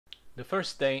The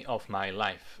First Day of My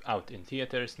Life, out in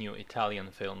theaters, new Italian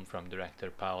film from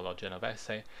director Paolo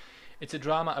Genovese. It's a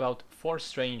drama about four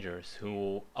strangers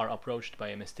who are approached by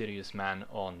a mysterious man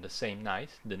on the same night,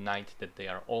 the night that they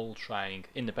are all trying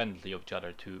independently of each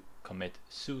other to commit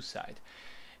suicide.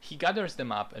 He gathers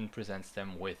them up and presents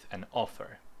them with an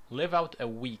offer. Live out a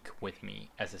week with me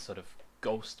as a sort of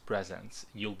ghost presence.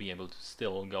 You'll be able to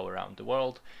still go around the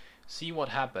world. See what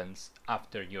happens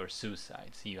after your suicide.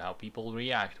 See how people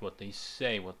react, what they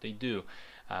say, what they do,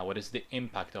 what is the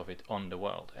impact of it on the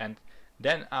world. And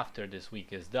then after this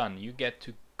week is done, you get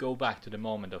to go back to the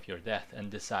moment of your death and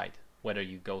decide whether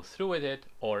you go through with it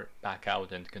or back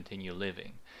out and continue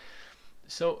living.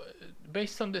 So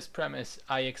based on this premise,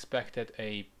 I expected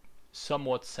a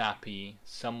somewhat sappy,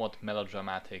 somewhat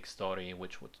melodramatic story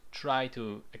which would try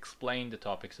to explain the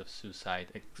topics of suicide,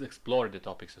 explore the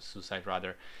topics of suicide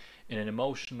rather, in an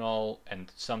emotional and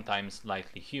sometimes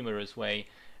lightly humorous way,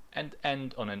 and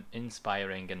end on an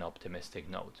inspiring and optimistic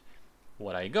note.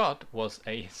 What I got was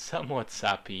a somewhat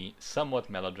sappy, somewhat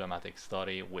melodramatic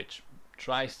story which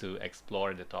tries to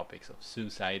explore the topics of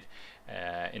suicide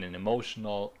in an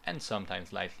emotional and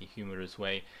sometimes lightly humorous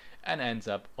way, and ends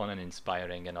up on an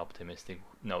inspiring and optimistic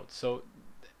note. So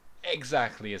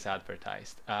exactly as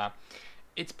advertised.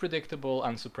 It's predictable,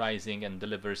 unsurprising, and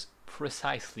delivers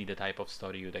precisely the type of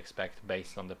story you'd expect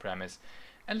based on the premise.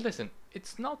 And listen,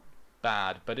 it's not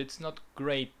bad, but it's not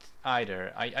great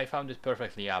either. I found it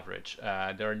perfectly average.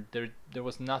 There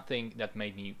was nothing that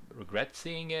made me regret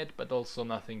seeing it, but also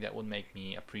nothing that would make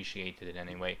me appreciate it in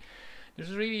any way.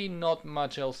 There's really not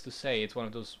much else to say. It's one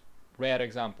of those rare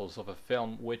examples of a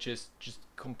film which is just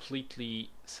completely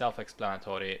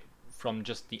self-explanatory from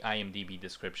just the IMDb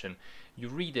description. You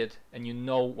read it and you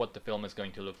know what the film is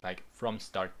going to look like from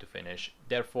start to finish.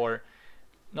 Therefore,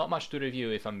 not much to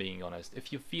review if I'm being honest.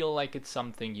 If you feel like it's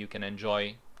something you can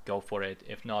enjoy, go for it.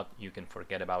 If not, you can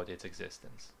forget about its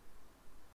existence.